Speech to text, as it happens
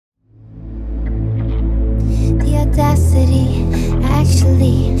audacity,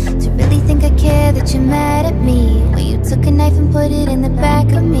 actually, to really think I care that you're mad at me. When you took a knife and put it in the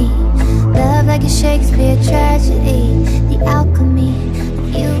back of me. Love like a Shakespeare tragedy, the alchemy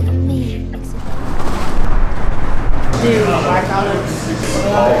of you and me.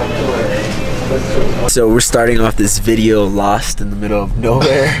 So we're starting off this video lost in the middle of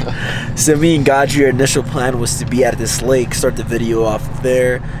nowhere. So me and Gadri, our initial plan was to be at this lake, start the video off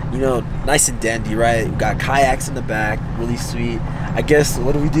there. You know, nice and dandy, right? We got kayaks in the back, really sweet. I guess,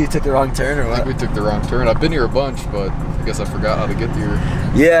 what did we do? Took the wrong turn or what? I think we took the wrong turn. I've been here a bunch, but I guess I forgot how to get here.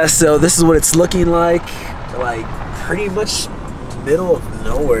 Yeah, so this is what it's looking like. Like, pretty much middle of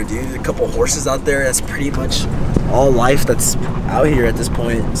nowhere, dude. A couple horses out there. That's pretty much all life that's out here at this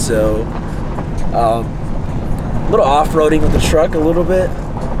point. So, a little off-roading with the truck a little bit.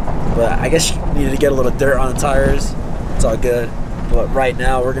 But I guess you needed to get a little dirt on the tires. It's all good. But right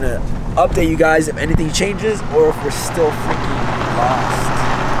now, we're going to update you guys if anything changes or if we're still freaking lost.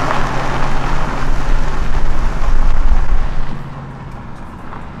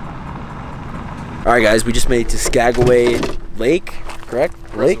 Alright guys, we just made it to Skagway Lake, correct?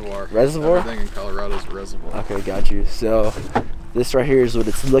 Reservoir? Everything in Colorado is a reservoir. Okay, got you. So, this right here is what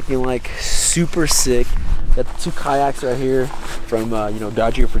it's looking like. Super sick. Got the two kayaks right here from, you know,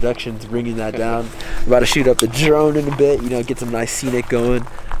 Dodger Productions bringing that down. We're about to shoot up the drone in a bit, you know, get some nice scenic going.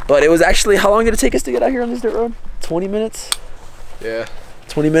 But it was actually, how long did it take us to get out here on this dirt road? 20 minutes? Yeah.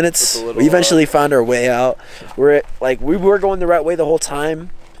 20 minutes? We eventually found our way out. We were going the right way the whole time.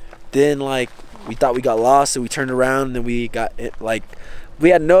 Then, like, we thought we got lost, so we turned around and then we got it, like, we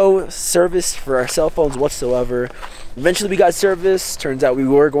had no service for our cell phones whatsoever. Eventually we got service. Turns out we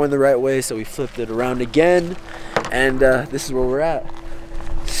were going the right way, so we flipped it around again. And this is where we're at.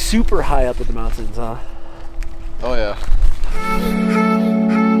 Super high up in the mountains, huh? Oh yeah.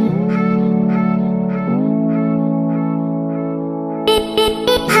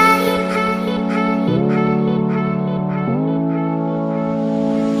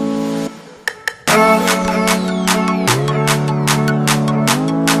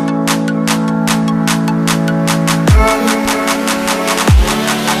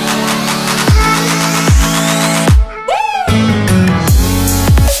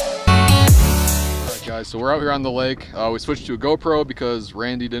 So we're out here on the lake. We switched to a GoPro because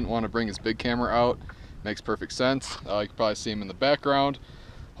Randy didn't want to bring his big camera out. Makes perfect sense. You can probably see him in the background.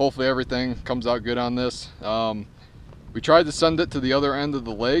 Hopefully everything comes out good on this. We tried to send it to the other end of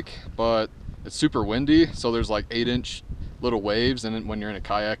the lake, but it's super windy, so there's like 8-inch little waves, and when you're in a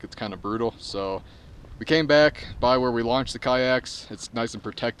kayak it's kind of brutal. So we came back by where we launched the kayaks. It's nice and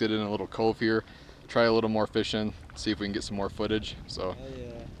protected in a little cove here. Try a little more fishing, see if we can get some more footage. So. Oh,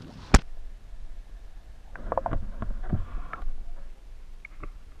 yeah.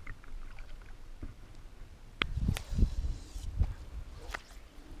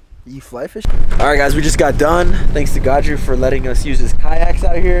 You fly fishing? Alright guys, we just got done. Thanks to Gadri for letting us use his kayaks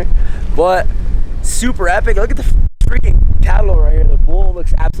out here. But super epic. Look at the freaking cattle right here. The bull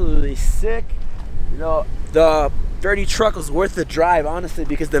looks absolutely sick. You know, the dirty truck was worth the drive, honestly,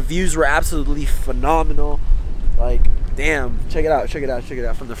 because the views were absolutely phenomenal. Like, damn. Check it out, check it out, check it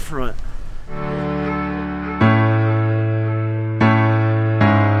out from the front.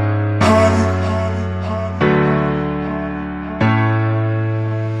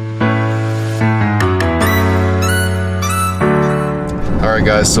 Alright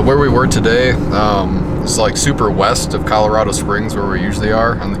guys, so where we were today is like super west of Colorado Springs, where we usually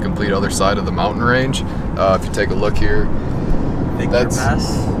are, on the complete other side of the mountain range. If you take a look here, that's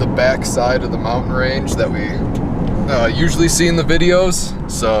the back side of the mountain range that we usually see in the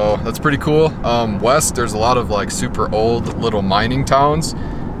videos, so that's pretty cool. West, there's a lot of like super old little mining towns.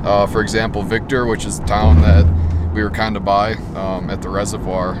 For example, Victor, which is a town that we were kind of by at the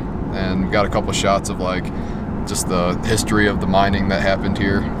reservoir, and we got a couple shots of like just the history of the mining that happened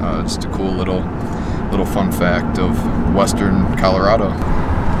here. Just a cool little fun fact of western Colorado.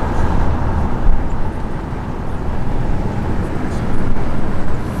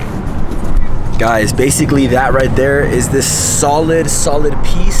 Guys, basically that right there is this solid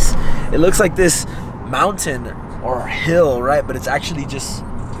piece. It looks like this mountain or hill, right? But it's actually just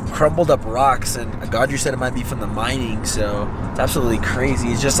crumbled up rocks, and Gadri said it might be from the mining, so it's absolutely crazy.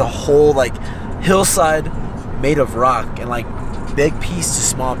 It's just a whole like hillside made of rock, and like big piece to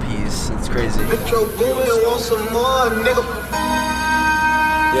small piece. It's crazy.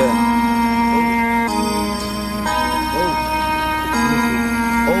 Yeah.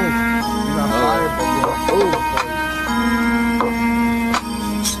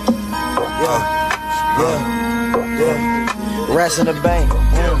 Rats in the bank,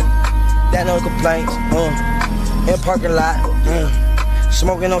 that no complaints, in parking lot,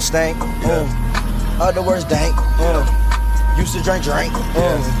 smoking on stank, other words dank, used to drink,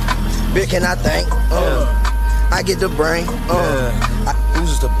 big can I think, I get the brain,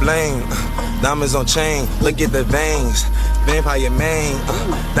 who's to blame? Diamonds on chain, look at the veins. Vampire mane,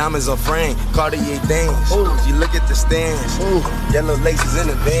 diamonds on frame, Cartier things. You look at the stands, yellow laces in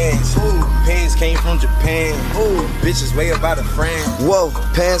the vans. Pants came from Japan, bitches way about a friend. Whoa,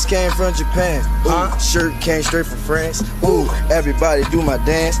 pants came from Japan, shirt came straight from France. Everybody do my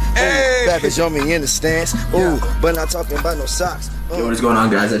dance, bad bitch on me in the stance, but not talking about no socks. Yo, what is going on,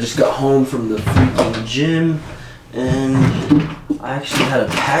 guys? I just got home from the freaking gym, and I actually had a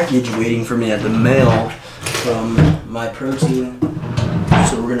package waiting for me at the mail from my protein,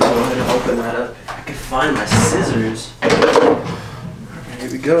 so we're gonna go ahead and open that up. If I can find my scissors. Okay,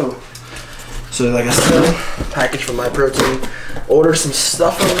 here we go. So like I said, package from my protein. Ordered some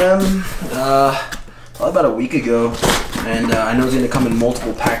stuff from them probably about a week ago, and I know it's gonna come in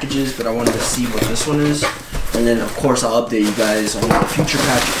multiple packages, but I wanted to see what this one is, and then of course I'll update you guys on what the future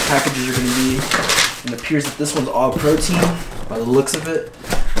packages are gonna be. It appears that this one's all protein by the looks of it.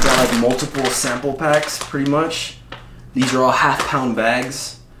 Got like multiple sample packs pretty much. These are all half-pound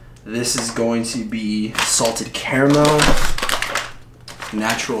bags. This is going to be salted caramel,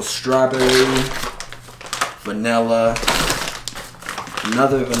 natural strawberry, vanilla,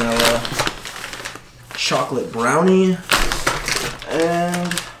 another vanilla, chocolate brownie,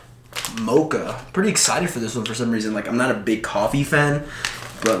 and mocha. Pretty excited for this one for some reason. Like, I'm not a big coffee fan,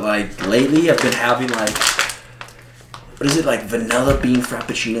 but like lately I've been having like, what is it, like vanilla bean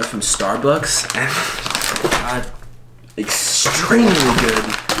frappuccinos from Starbucks, and God, extremely good.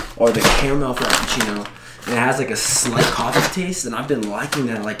 Or the caramel frappuccino, and it has like a slight coffee taste, and I've been liking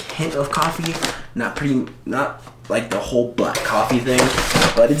that like hint of coffee, not like the whole black coffee thing,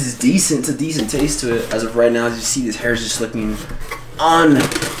 but it's decent. It's a decent taste to it. As of right now, as you see, this hair is just looking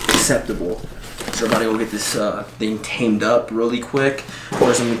unacceptable. So I'm about to go get this thing tamed up really quick.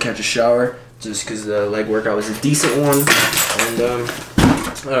 First, I'm gonna catch a shower, just because the leg workout was a decent one, and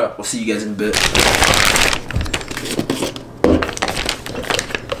we'll see you guys in a bit.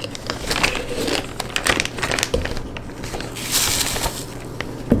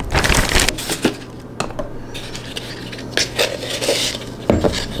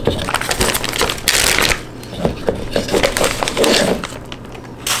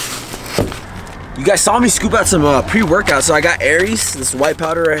 You guys saw me scoop out some pre-workout, so I got Aries, this white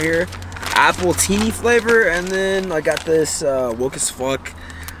powder right here, apple teeny flavor, and then I got this woke as fuck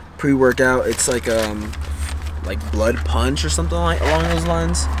pre-workout. It's like blood punch or something like along those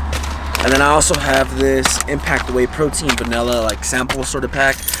lines. And then I also have this impact whey protein vanilla like sample sort of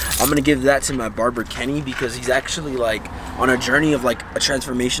pack. I'm gonna give that to my barber Kenny because he's actually like on a journey of like a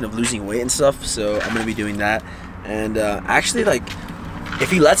transformation of losing weight and stuff. So I'm gonna be doing that. And actually, like,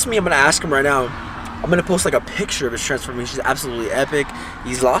 if he lets me, I'm gonna ask him right now. I'm gonna post like a picture of his transformation. It's absolutely epic.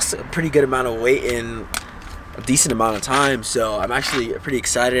 He's lost a pretty good amount of weight in a decent amount of time, so I'm actually pretty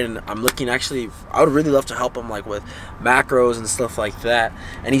excited, and I'm looking, actually I would really love to help him like with macros and stuff like that,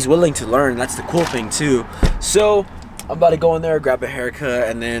 and he's willing to learn. That's the cool thing too. So I'm about to go in there, grab a haircut,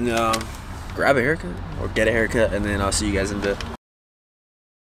 and then grab a haircut or get a haircut, and then I'll see you guys in a bit.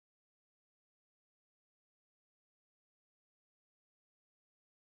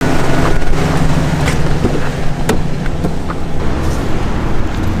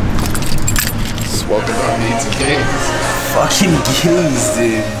 Welcome to Meats and Games. Fucking games,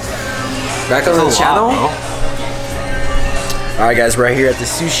 dude. Back on the channel. Alright guys, we're right here at the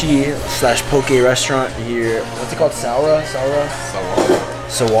sushi / poke restaurant here. What's it called? Sawara?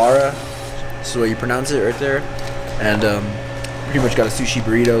 Sawara. That's the way you pronounce it right there. And pretty much got a sushi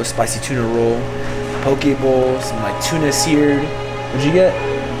burrito, spicy tuna roll, poke bowl, some like tuna seared. What'd you get?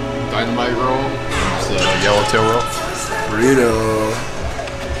 Dynamite roll. It's a yellowtail roll. Burrito.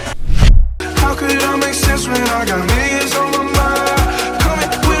 How could I make sense when I got millions on